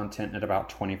alcohol content at about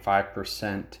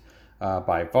 25%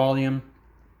 by volume,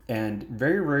 and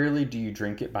very rarely do you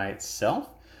drink it by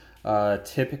itself.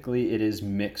 Typically it is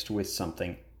mixed with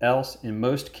something else. In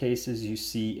most cases you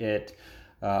see it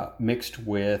mixed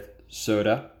with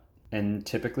soda and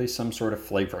typically some sort of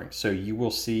flavoring. So you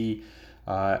will see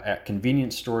at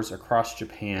convenience stores across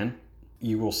Japan,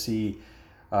 you will see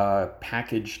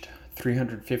packaged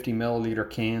 350 milliliter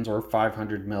cans or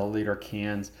 500 milliliter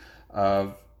cans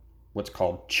of what's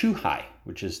called chuhai,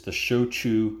 which is the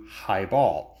shochu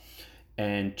highball.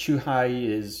 And chuhai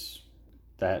is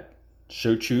that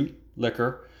shochu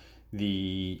liquor,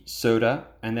 the soda,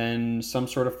 and then some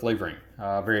sort of flavoring.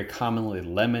 Very commonly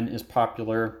lemon is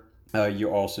popular. You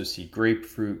also see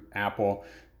grapefruit, apple,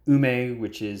 ume,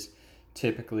 which is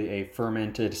typically a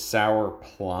fermented sour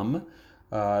plum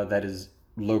that is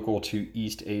local to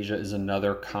East Asia is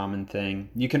another common thing.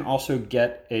 You can also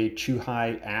get a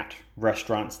chuhai at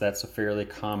restaurants. That's a fairly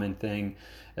common thing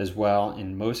as well.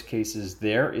 In most cases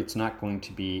there, it's not going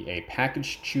to be a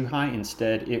packaged chuhai.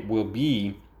 Instead, it will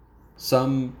be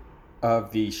some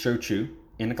of the shochu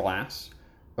in a glass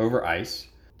over ice,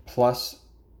 plus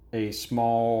a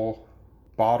small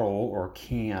bottle or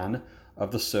can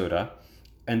of the soda,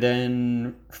 and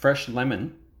then fresh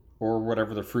lemon or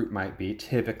whatever the fruit might be,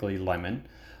 typically lemon,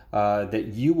 that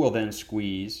you will then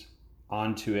squeeze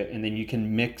onto it, and then you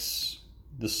can mix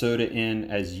the soda in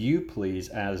as you please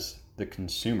as the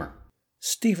consumer.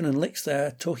 Stephen and Lix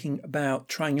there talking about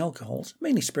trying alcohols,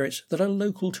 mainly spirits, that are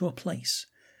local to a place.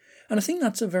 And I think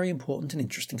that's a very important and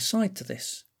interesting side to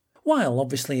this. While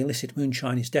obviously illicit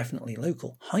moonshine is definitely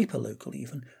local, hyper-local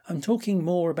even, I'm talking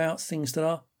more about things that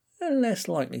are less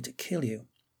likely to kill you.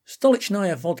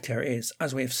 Stolichnaya vodka is,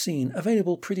 as we have seen,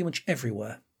 available pretty much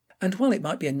everywhere. And while it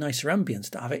might be a nicer ambience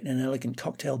to have it in an elegant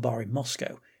cocktail bar in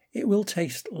Moscow, it will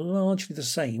taste largely the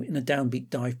same in a downbeat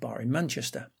dive bar in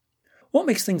Manchester. What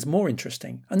makes things more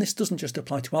interesting, and this doesn't just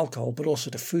apply to alcohol but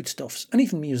also to foodstuffs and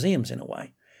even museums in a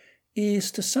way,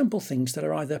 is to sample things that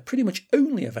are either pretty much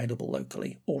only available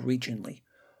locally or regionally,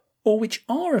 or which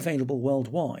are available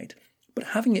worldwide, but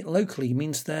having it locally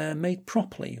means they're made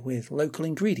properly with local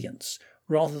ingredients,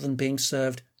 rather than being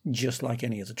served just like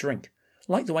any other drink,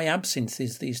 like the way absinthe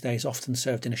is these days often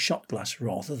served in a shot glass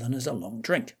rather than as a long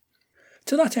drink.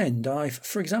 To that end, I've,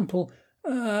 for example,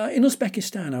 in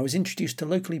Uzbekistan I was introduced to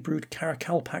locally brewed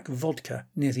Karakalpak vodka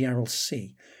near the Aral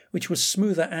Sea, which was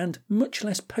smoother and much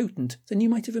less potent than you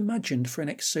might have imagined for an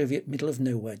ex-Soviet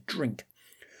middle-of-nowhere drink.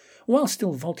 While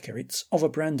still vodka, it's of a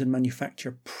brand and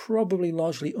manufacture probably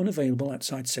largely unavailable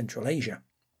outside Central Asia.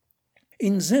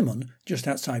 In Zemun, just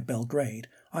outside Belgrade,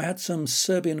 I had some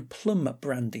Serbian plum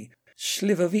brandy,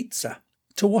 Slivovica,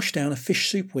 to wash down a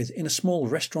fish soup with in a small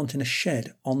restaurant in a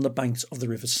shed on the banks of the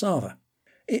River Sava.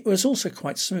 It was also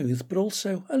quite smooth, but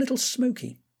also a little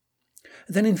smoky.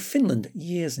 Then in Finland,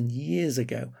 years and years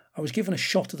ago, I was given a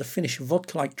shot of the Finnish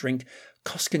vodka-like drink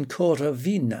Koskenkorva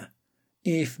Viina.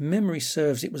 If memory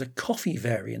serves, it was a coffee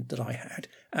variant that I had,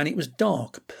 and it was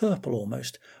dark, purple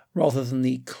almost, rather than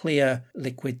the clear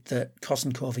liquid that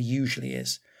Koskenkorva usually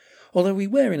is, although we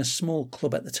were in a small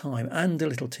club at the time and a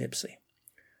little tipsy.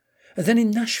 Then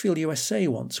in Nashville, USA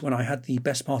once, when I had the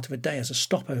best part of a day as a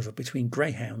stopover between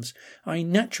greyhounds, I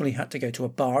naturally had to go to a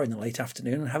bar in the late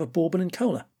afternoon and have a bourbon and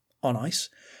cola, on ice,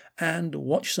 and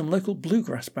watch some local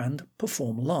bluegrass band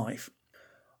perform live.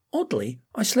 Oddly,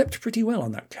 I slept pretty well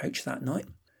on that coach that night.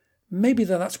 Maybe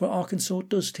that's what Arkansas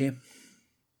does to you.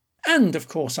 And, of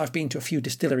course, I've been to a few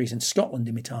distilleries in Scotland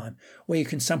in my time, where you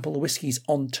can sample the whiskies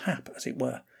on tap, as it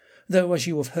were, though, as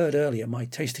you have heard earlier, my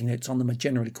tasting notes on them are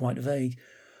generally quite vague.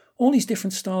 All these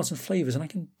different styles and flavours, and I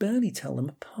can barely tell them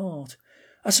apart.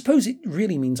 I suppose it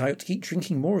really means I ought to keep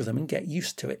drinking more of them and get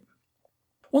used to it.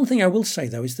 One thing I will say,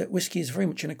 though, is that whisky is very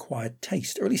much an acquired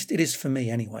taste, or at least it is for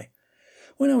me anyway.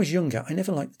 When I was younger, I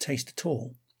never liked the taste at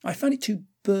all. I found it too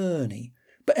burny.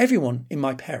 But everyone in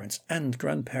my parents' and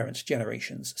grandparents'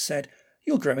 generations said,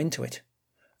 "You'll grow into it."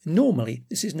 Normally,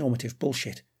 this is normative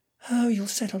bullshit. "Oh, you'll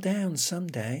settle down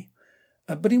someday."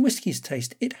 But in whisky's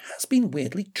taste, it has been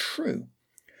weirdly true.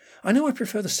 I know I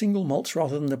prefer the single malts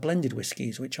rather than the blended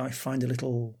whiskies, which I find a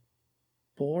little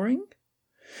boring.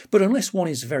 But unless one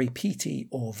is very peaty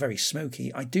or very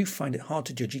smoky, I do find it hard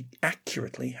to judge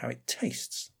accurately how it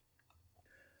tastes.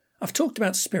 I've talked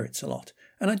about spirits a lot,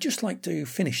 and I'd just like to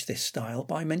finish this style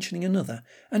by mentioning another,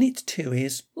 and it too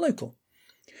is local.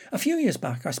 A few years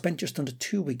back, I spent just under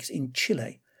 2 weeks in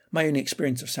Chile, my only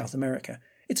experience of South America.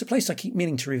 It's a place I keep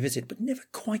meaning to revisit, but never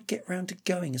quite get round to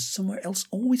going, as somewhere else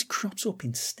always crops up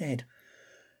instead.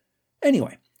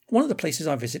 Anyway, one of the places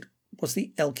I visited was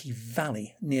the Elqui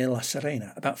Valley near La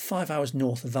Serena, about 5 hours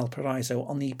north of Valparaiso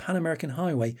on the Pan-American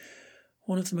Highway,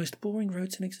 one of the most boring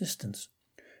roads in existence.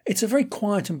 It's a very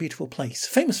quiet and beautiful place,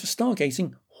 famous for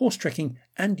stargazing, horse trekking,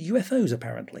 and UFOs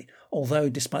apparently, although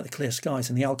despite the clear skies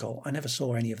and the alcohol, I never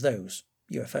saw any of those.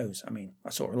 UFOs, I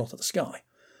saw a lot of the sky.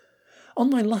 On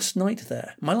my last night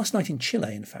there, my last night in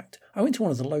Chile in fact, I went to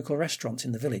one of the local restaurants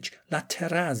in the village, La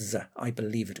Terraza, I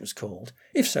believe it was called.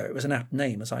 If so, it was an apt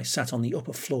name as I sat on the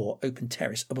upper floor open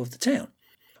terrace above the town,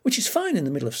 which is fine in the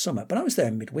middle of summer, but I was there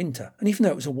in midwinter, and even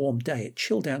though it was a warm day, it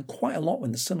chilled down quite a lot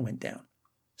when the sun went down.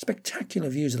 Spectacular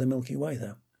views of the Milky Way,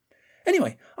 though.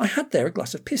 Anyway, I had there a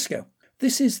glass of pisco.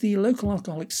 This is the local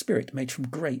alcoholic spirit made from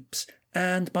grapes,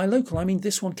 and by local I mean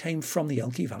this one came from the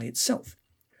Elqui Valley itself.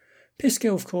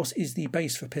 Pisco, of course, is the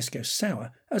base for pisco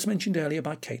sour, as mentioned earlier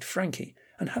by Kate Franke,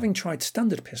 and having tried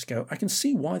standard pisco, I can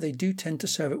see why they do tend to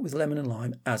serve it with lemon and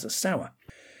lime as a sour.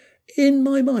 In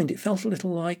my mind, it felt a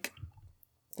little like...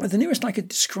 the nearest I could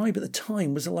describe at the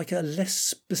time was like a less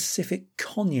specific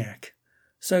cognac.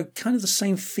 So kind of the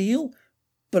same feel,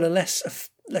 but a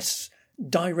less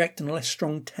direct and a less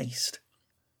strong taste.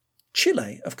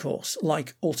 Chile, of course,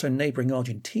 like also neighbouring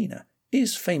Argentina,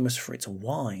 is famous for its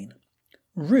wine.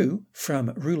 Rue,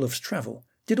 from Rue Loves Travel,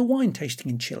 did a wine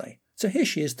tasting in Chile, so here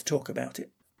she is to talk about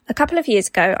it. A couple of years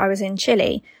ago, I was in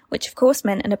Chile, which of course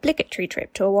meant an obligatory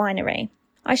trip to a winery.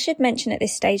 I should mention at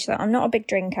this stage that I'm not a big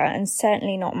drinker and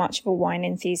certainly not much of a wine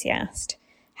enthusiast.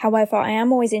 However, I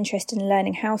am always interested in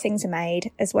learning how things are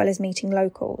made, as well as meeting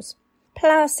locals.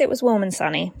 Plus, it was warm and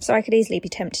sunny, so I could easily be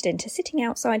tempted into sitting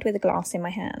outside with a glass in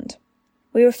my hand.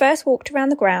 We were first walked around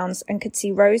the grounds and could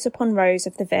see rows upon rows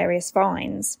of the various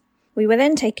vines. We were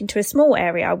then taken to a small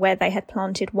area where they had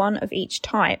planted one of each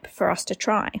type for us to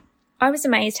try. I was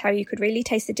amazed how you could really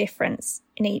taste the difference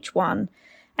in each one,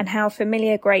 and how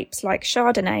familiar grapes like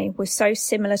Chardonnay were so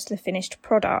similar to the finished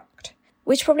product.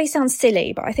 Which probably sounds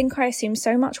silly, but I think I assumed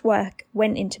so much work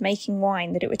went into making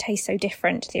wine that it would taste so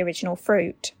different to the original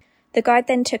fruit. The guide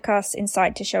then took us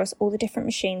inside to show us all the different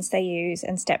machines they use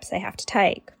and steps they have to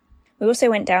take. We also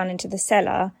went down into the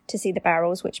cellar to see the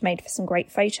barrels, which made for some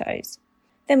great photos.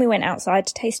 Then we went outside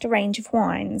to taste a range of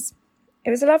wines. It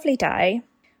was a lovely day.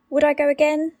 Would I go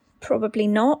again? Probably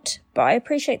not, but I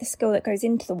appreciate the skill that goes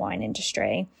into the wine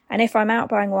industry, and if I'm out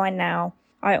buying wine now,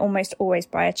 I almost always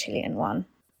buy a Chilean one.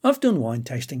 I've done wine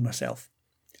tasting myself.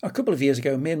 A couple of years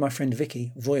ago, me and my friend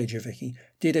Vicky, Voyager Vicky,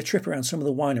 did a trip around some of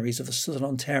the wineries of the Southern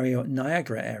Ontario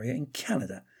Niagara area in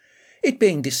Canada. It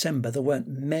being December, there weren't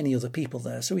many other people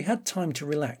there, so we had time to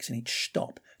relax in each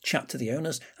stop, chat to the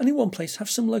owners, and in one place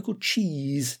have some local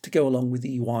cheese to go along with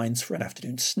the wines for an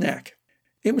afternoon snack.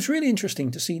 It was really interesting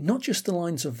to see not just the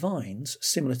lines of vines,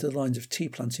 similar to the lines of tea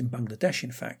plants in Bangladesh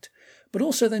in fact, but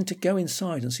also then to go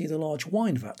inside and see the large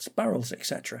wine vats, barrels,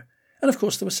 etc. And of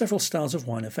course there were several styles of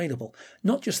wine available,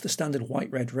 not just the standard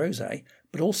white red rosé,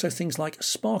 but also things like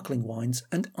sparkling wines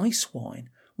and ice wine,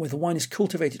 where the wine is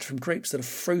cultivated from grapes that are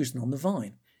frozen on the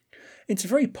vine. It's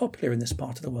very popular in this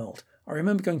part of the world. I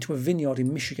remember going to a vineyard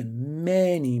in Michigan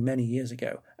many years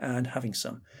ago and having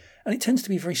some, and it tends to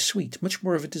be very sweet, much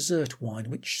more of a dessert wine,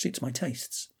 which suits my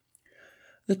tastes.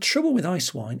 The trouble with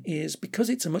ice wine is because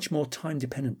it's a much more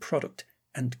time-dependent product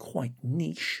and quite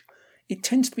niche, it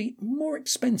tends to be more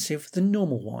expensive than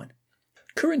normal wine.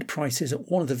 Current prices at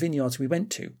one of the vineyards we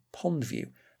went to, Pondview,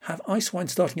 have ice wine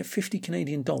starting at $50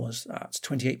 Canadian, that's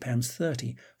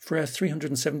 £28.30, for a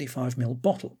 375ml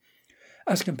bottle,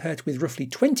 as compared with roughly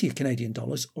 $20 Canadian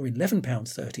or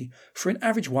 £11.30 for an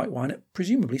average white wine at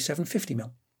presumably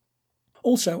 750ml.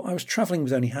 Also, I was travelling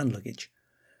with only hand luggage,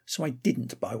 so I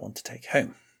didn't buy one to take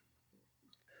home.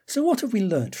 So what have we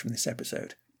learned from this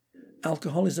episode?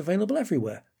 Alcohol is available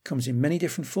everywhere, comes in many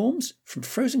different forms, from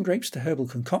frozen grapes to herbal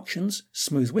concoctions,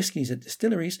 smooth whiskies at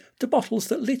distilleries, to bottles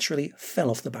that literally fell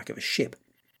off the back of a ship.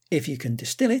 If you can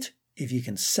distill it, if you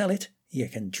can sell it, you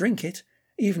can drink it,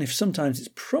 even if sometimes it's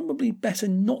probably better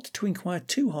not to inquire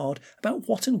too hard about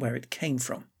what and where it came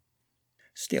from.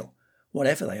 Still,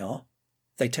 whatever they are,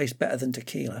 they taste better than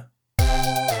tequila.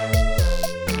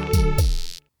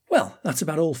 Well, that's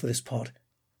about all for this pod.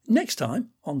 Next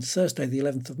time, on Thursday the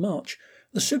 11th of March,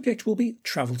 the subject will be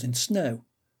travels in snow,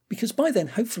 because by then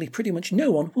hopefully pretty much no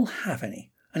one will have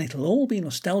any, and it'll all be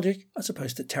nostalgic as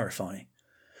opposed to terrifying.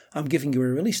 I'm giving you a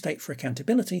release date for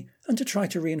accountability and to try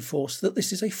to reinforce that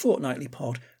this is a fortnightly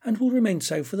pod and will remain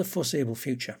so for the foreseeable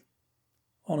future.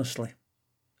 Honestly.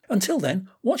 Until then,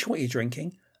 watch what you're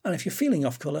drinking, and if you're feeling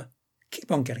off colour,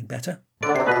 keep on getting better.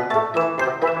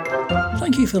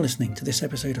 Thank you for listening to this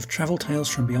episode of Travel Tales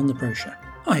from Beyond the Brochure.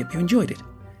 I hope you enjoyed it.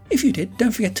 If you did,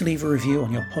 don't forget to leave a review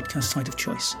on your podcast site of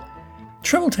choice.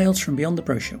 Travel Tales from Beyond the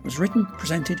Brochure was written,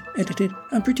 presented, edited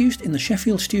and produced in the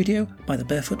Sheffield studio by the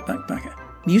Barefoot Backpacker.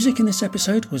 Music in this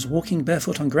episode was Walking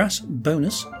Barefoot on Grass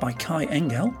Bonus by Kai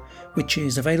Engel, which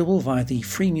is available via the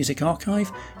Free Music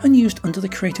Archive and used under the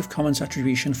Creative Commons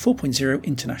Attribution 4.0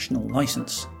 International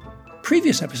License.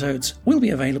 Previous episodes will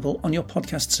be available on your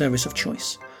podcast service of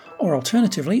choice, or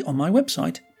alternatively on my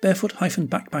website,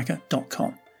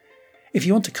 barefoot-backpacker.com. If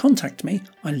you want to contact me,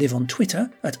 I live on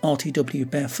Twitter at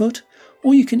rtwbarefoot,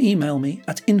 or you can email me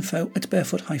at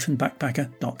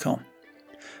info@barefoot-backpacker.com.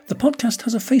 The podcast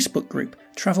has a Facebook group,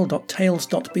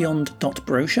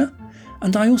 travel.tales.beyond.brochure,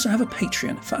 and I also have a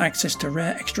Patreon for access to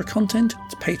rare extra content.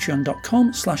 It's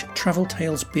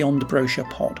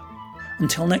patreon.com/traveltalesbeyondbrochurepod.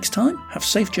 Until next time, have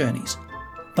safe journeys.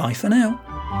 Bye for now.